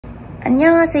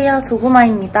안녕하세요,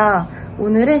 조그마입니다.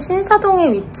 오늘은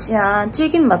신사동에 위치한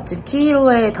튀김 맛집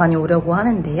키로에 다녀오려고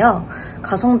하는데요.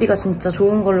 가성비가 진짜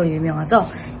좋은 걸로 유명하죠.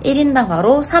 1인당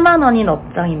바로 4만원인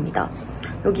업장입니다.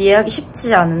 여기 예약이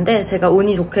쉽지 않은데 제가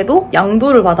운이 좋게도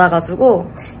양도를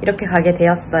받아가지고 이렇게 가게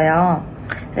되었어요.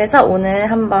 그래서 오늘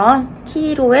한번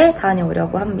키로에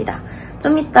다녀오려고 합니다.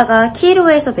 좀 이따가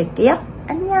키로에서 뵐게요.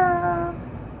 안녕.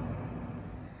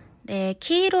 네,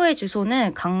 키로의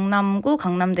주소는 강남구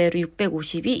강남대로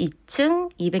 652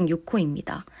 2층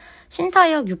 206호입니다.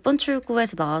 신사역 6번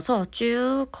출구에서 나와서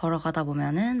쭉 걸어가다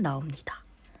보면은 나옵니다.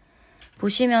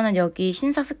 보시면은 여기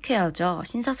신사스퀘어죠.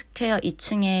 신사스퀘어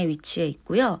 2층에 위치해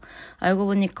있고요. 알고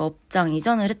보니까 업장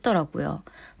이전을 했더라고요.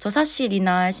 저 사실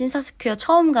이날 신사스퀘어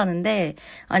처음 가는데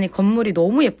아니 건물이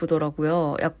너무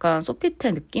예쁘더라고요. 약간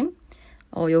소피텔 느낌?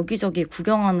 여기저기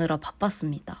구경하느라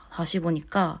바빴습니다. 다시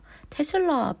보니까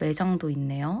테슬라 매장도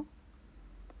있네요.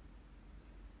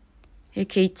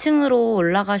 이렇게 2층으로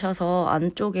올라가셔서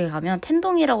안쪽에 가면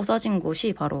텐동이라고 써진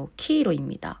곳이 바로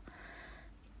키로입니다.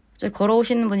 저희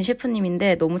걸어오시는 분이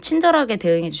셰프님인데 너무 친절하게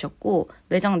대응해 주셨고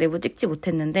매장 내부 찍지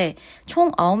못했는데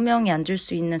총 9명이 앉을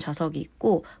수 있는 좌석이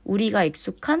있고 우리가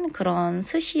익숙한 그런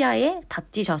스시야의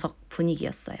다찌 좌석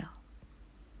분위기였어요.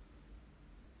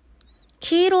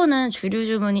 키로는 주류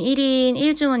주문이 1인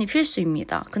 1주문이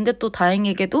필수입니다. 근데 또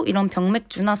다행히게도 이런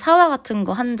병맥주나 사와 같은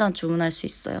거 한 잔 주문할 수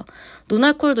있어요.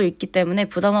 노알콜도 있기 때문에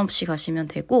부담 없이 가시면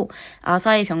되고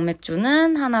아사히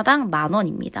병맥주는 하나당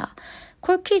 10,000원입니다.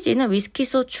 콜키지는 위스키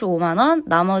소주 5만원,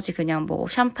 나머지 그냥 뭐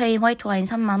샴페인, 화이트 와인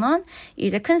 3만원,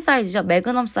 이제 큰 사이즈죠.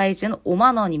 매그넘 사이즈는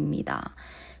 5만원입니다.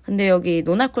 근데 여기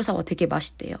노알콜 사과 되게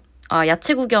맛있대요.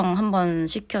 야채 구경 한번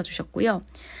시켜주셨고요.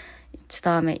 그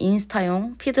다음에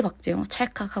인스타용 피드 박제용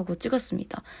찰칵하고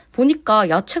찍었습니다. 보니까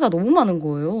야채가 너무 많은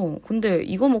거예요. 근데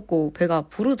이거 먹고 배가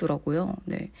부르더라고요.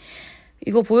 네,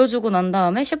 이거 보여주고 난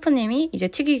다음에 셰프님이 이제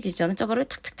튀기기 전에 저거를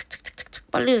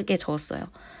착착착착착착 빠르게 저었어요.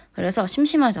 그래서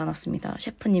심심하지 않았습니다.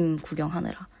 셰프님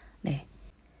구경하느라. 네.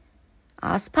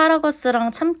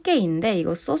 아스파라거스랑 참깨인데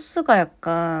이거 소스가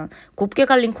약간 곱게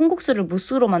갈린 콩국수를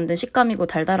무스로 만든 식감이고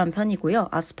달달한 편이고요.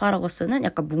 아스파라거스는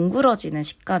약간 뭉그러지는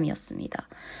식감이었습니다.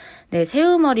 네,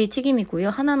 새우머리 튀김이고요.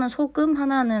 하나는 소금,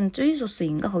 하나는 쯔유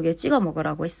소스인가? 거기에 찍어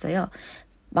먹으라고 했어요.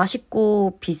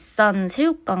 맛있고 비싼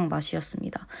새우깡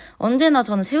맛이었습니다. 언제나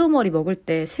저는 새우머리 먹을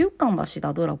때 새우깡 맛이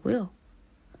나더라고요.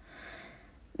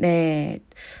 네,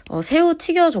 새우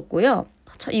튀겨줬고요.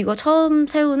 이거 처음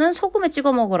새우는 소금에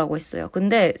찍어 먹으라고 했어요.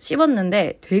 근데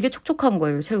씹었는데 되게 촉촉한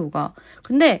거예요, 새우가.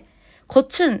 근데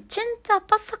겉은 진짜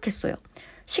바삭했어요.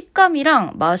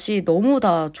 식감이랑 맛이 너무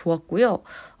다 좋았고요.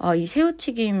 이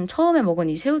새우튀김, 처음에 먹은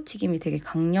이 새우튀김이 되게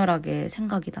강렬하게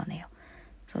생각이 나네요.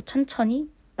 그래서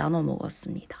천천히 나눠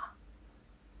먹었습니다.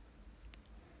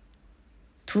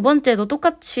 두 번째도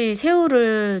똑같이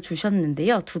새우를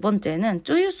주셨는데요. 두 번째는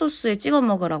쯔유 소스에 찍어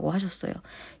먹으라고 하셨어요.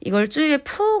 이걸 쯔유에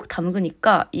푹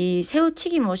담그니까 이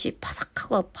새우튀김옷이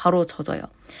바삭하고 바로 젖어요.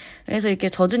 그래서 이렇게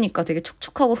젖으니까 되게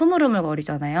축축하고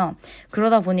흐물흐물거리잖아요.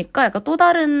 그러다 보니까 약간 또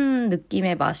다른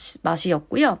느낌의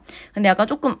맛이었고요. 근데 약간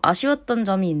조금 아쉬웠던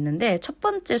점이 있는데 첫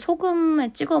번째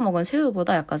소금에 찍어 먹은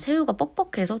새우보다 약간 새우가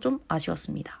뻑뻑해서 좀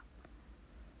아쉬웠습니다.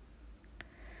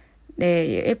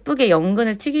 네, 예쁘게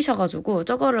연근을 튀기셔가지고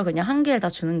저거를 그냥 한 개를 다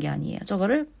주는 게 아니에요.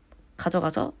 저거를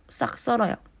가져가서 싹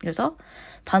썰어요. 그래서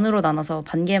반으로 나눠서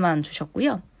반 개만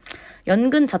주셨고요.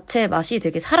 연근 자체 맛이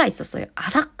되게 살아있었어요.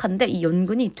 아삭한데 이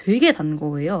연근이 되게 단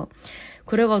거예요.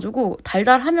 그래가지고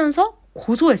달달하면서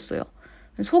고소했어요.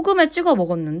 소금에 찍어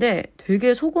먹었는데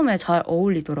되게 소금에 잘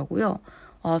어울리더라고요.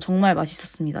 정말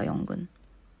맛있었습니다, 연근.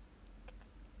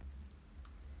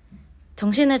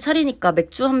 정신을 차리니까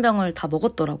맥주 한 병을 다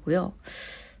먹었더라고요.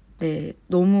 네,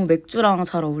 너무 맥주랑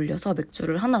잘 어울려서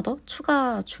맥주를 하나 더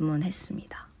추가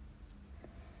주문했습니다.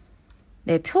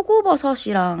 네,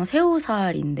 표고버섯이랑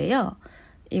새우살인데요.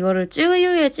 이거를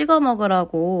쯔유에 찍어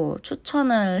먹으라고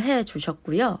추천을 해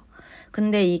주셨고요.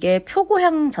 근데 이게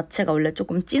표고향 자체가 원래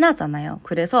조금 진하잖아요.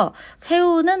 그래서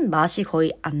새우는 맛이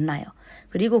거의 안 나요.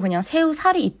 그리고 그냥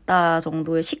새우살이 있다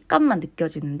정도의 식감만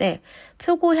느껴지는데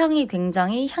표고향이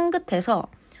굉장히 향긋해서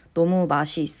너무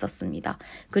맛이 있었습니다.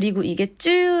 그리고 이게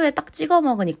쯔유에 딱 찍어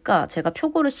먹으니까 제가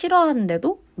표고를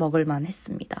싫어하는데도 먹을만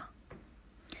했습니다.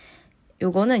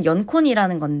 요거는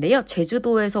연콘이라는 건데요.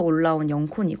 제주도에서 올라온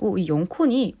연콘이고 이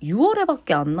연콘이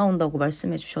 6월에밖에 안 나온다고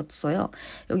말씀해 주셨어요.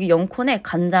 여기 연콘에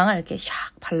간장을 이렇게 샥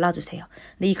발라주세요.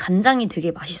 근데 이 간장이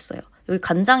되게 맛있어요. 여기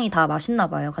간장이 다 맛있나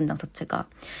봐요. 간장 자체가.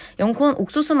 연콘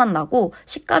옥수수 맛 나고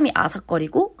식감이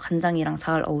아삭거리고 간장이랑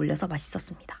잘 어울려서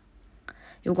맛있었습니다.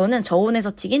 요거는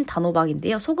저온에서 튀긴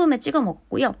단호박인데요. 소금에 찍어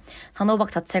먹었고요.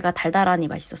 단호박 자체가 달달하니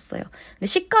맛있었어요. 근데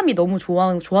식감이 너무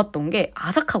좋았던 게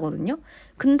아삭하거든요.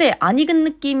 근데 안 익은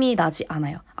느낌이 나지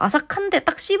않아요. 아삭한데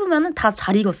딱 씹으면 다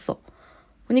잘 익었어.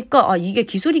 그러니까 이게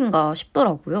기술인가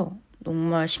싶더라고요.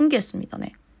 정말 신기했습니다.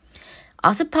 네.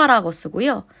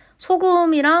 아스파라거스고요.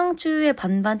 소금이랑 쯔유에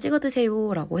반반 찍어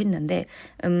드세요 라고 했는데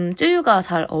쯔유가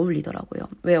잘 어울리더라고요.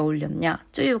 왜 어울렸냐?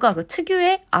 쯔유가 그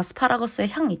특유의 아스파라거스의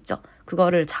향 있죠?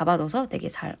 그거를 잡아줘서 되게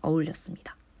잘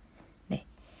어울렸습니다. 네.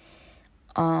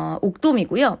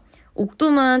 옥돔이고요.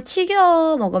 옥돔은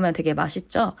튀겨 먹으면 되게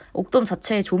맛있죠? 옥돔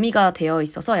자체에 조미가 되어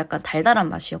있어서 약간 달달한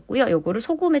맛이었고요. 요거를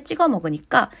소금에 찍어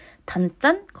먹으니까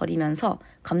단짠거리면서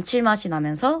감칠맛이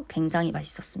나면서 굉장히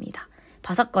맛있었습니다.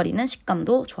 바삭거리는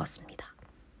식감도 좋았습니다.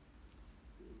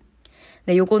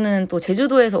 네, 요거는 또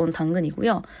제주도에서 온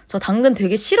당근이고요. 저 당근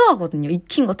되게 싫어하거든요.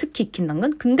 익힌 거, 특히 익힌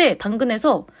당근. 근데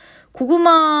당근에서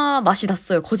고구마 맛이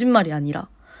났어요. 거짓말이 아니라.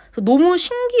 너무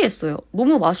신기했어요.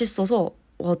 너무 맛있어서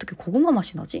어떻게 고구마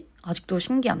맛이 나지? 아직도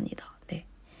신기합니다. 네.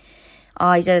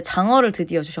 이제 장어를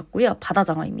드디어 주셨고요.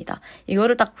 바다장어입니다.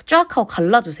 이거를 딱 쫙 하고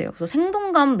갈라주세요. 그래서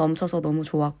생동감 넘쳐서 너무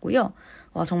좋았고요.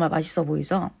 와, 정말 맛있어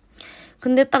보이죠?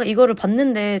 근데 딱 이거를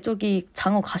봤는데 저기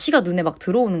장어 가시가 눈에 막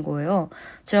들어오는 거예요.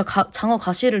 제가 장어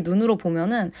가시를 눈으로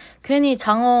보면은 괜히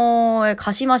장어의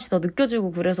가시 맛이 더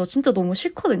느껴지고 그래서 진짜 너무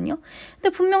싫거든요.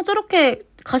 근데 분명 저렇게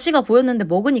가시가 보였는데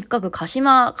먹으니까 그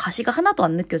가시가 하나도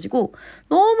안 느껴지고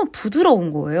너무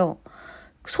부드러운 거예요.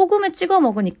 소금에 찍어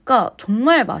먹으니까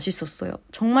정말 맛있었어요.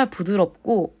 정말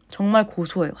부드럽고 정말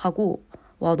고소하고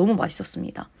와, 너무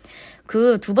맛있었습니다.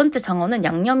 그 두 번째 장어는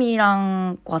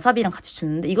양념이랑 와사비랑 같이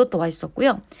주는데 이것도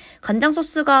맛있었고요. 간장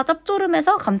소스가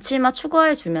짭조름해서 감칠맛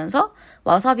추가해주면서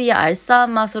와사비의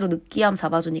알싸한 맛으로 느끼함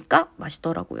잡아주니까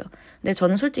맛있더라고요. 근데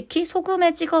저는 솔직히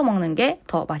소금에 찍어 먹는 게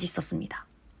더 맛있었습니다.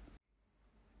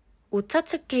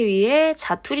 오차츠케 위에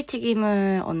자투리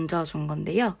튀김을 얹어준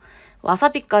건데요.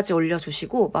 와사비까지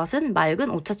올려주시고 맛은 맑은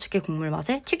오차츠케 국물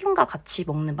맛에 튀김과 같이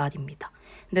먹는 맛입니다.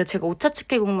 근데 제가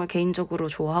오차츠케 국물 개인적으로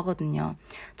좋아하거든요.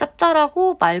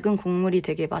 짭짤하고 맑은 국물이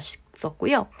되게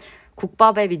맛있었고요.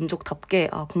 국밥의 민족답게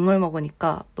국물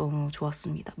먹으니까 너무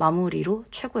좋았습니다. 마무리로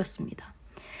최고였습니다.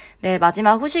 네,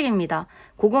 마지막 후식입니다.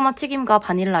 고구마 튀김과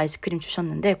바닐라 아이스크림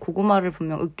주셨는데 고구마를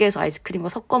분명 으깨서 아이스크림과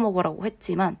섞어 먹으라고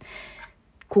했지만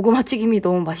고구마 튀김이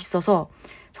너무 맛있어서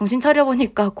정신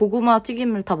차려보니까 고구마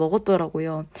튀김을 다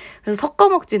먹었더라고요. 그래서 섞어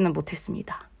먹지는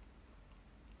못했습니다.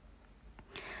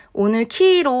 오늘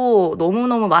키로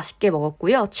너무너무 맛있게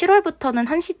먹었고요. 7월부터는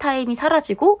 1시 타임이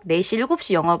사라지고 4시,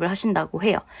 7시 영업을 하신다고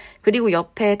해요. 그리고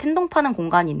옆에 텐동 파는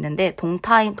공간이 있는데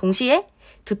동시에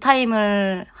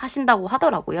 2타임을 하신다고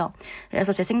하더라고요.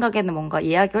 그래서 제 생각에는 뭔가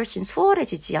예약이 훨씬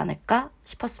수월해지지 않을까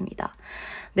싶었습니다.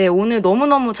 네, 오늘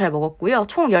너무너무 잘 먹었고요.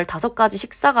 총 15가지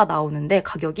식사가 나오는데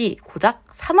가격이 고작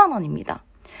 4만 원입니다.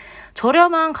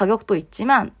 저렴한 가격도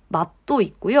있지만 맛도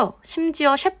있고요.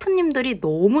 심지어 셰프님들이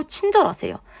너무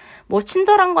친절하세요.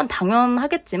 친절한 건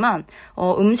당연하겠지만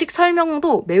음식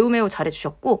설명도 매우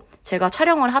잘해주셨고 제가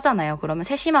촬영을 하잖아요. 그러면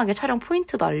세심하게 촬영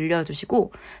포인트도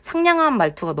알려주시고 상냥한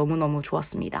말투가 너무너무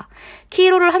좋았습니다.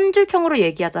 키로를 한 줄 평으로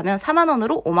얘기하자면 4만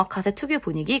원으로 오마카세 특유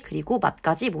분위기 그리고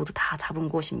맛까지 모두 다 잡은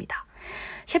곳입니다.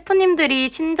 셰프님들이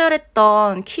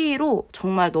친절했던 키로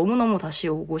정말 너무너무 다시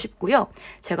오고 싶고요.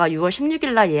 제가 6월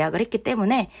 16일 날 예약을 했기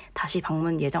때문에 다시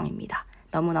방문 예정입니다.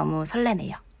 너무너무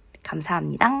설레네요.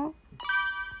 감사합니다.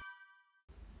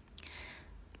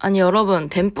 아니 여러분,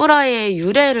 덴뿌라의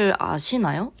유래를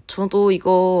아시나요? 저도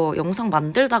이거 영상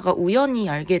만들다가 우연히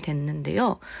알게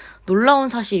됐는데요. 놀라운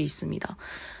사실이 있습니다.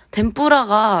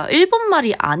 덴뿌라가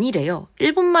일본말이 아니래요.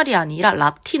 일본말이 아니라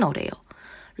라틴어래요.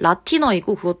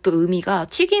 라틴어이고 그것도 의미가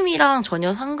튀김이랑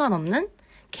전혀 상관없는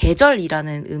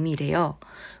계절이라는 의미래요.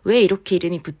 왜 이렇게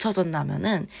이름이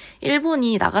붙여졌냐면은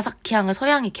일본이 나가사키항을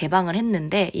서양에 개방을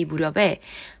했는데 이 무렵에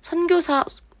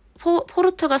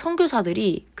포르투갈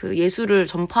선교사들이 그 예수를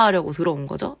전파하려고 들어온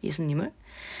거죠. 예수님을.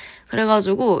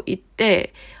 그래가지고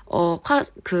이때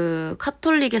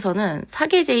카톨릭에서는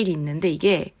사계제일이 있는데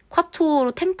이게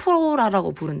콰토로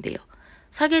템포라라고 부른대요.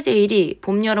 사계제일이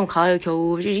봄, 여름, 가을,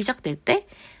 겨울이 시작될 때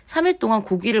 3일 동안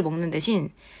고기를 먹는 대신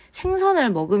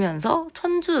생선을 먹으면서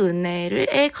천주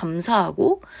은혜에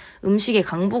감사하고 음식의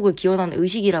강복을 기원하는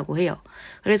의식이라고 해요.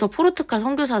 그래서 포르투갈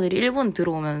선교사들이 일본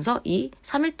들어오면서 이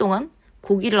 3일 동안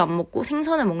고기를 안 먹고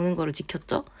생선을 먹는 거를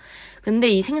지켰죠. 근데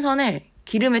이 생선을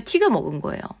기름에 튀겨 먹은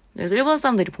거예요. 그래서 일본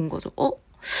사람들이 본 거죠.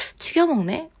 튀겨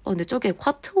먹네? 근데 저게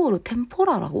콰트오르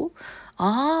템포라라고?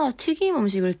 튀김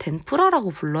음식을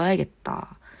덴푸라라고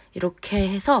불러야겠다. 이렇게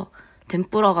해서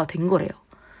덴뿌라가 된 거래요.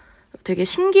 되게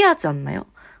신기하지 않나요?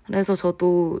 그래서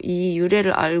저도 이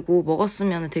유래를 알고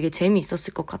먹었으면 되게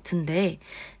재미있었을 것 같은데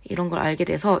이런 걸 알게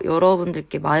돼서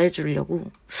여러분들께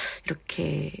말해주려고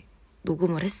이렇게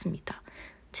녹음을 했습니다.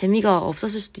 재미가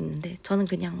없었을 수도 있는데 저는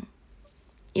그냥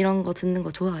이런 거 듣는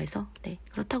거 좋아해서 네,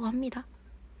 그렇다고 합니다.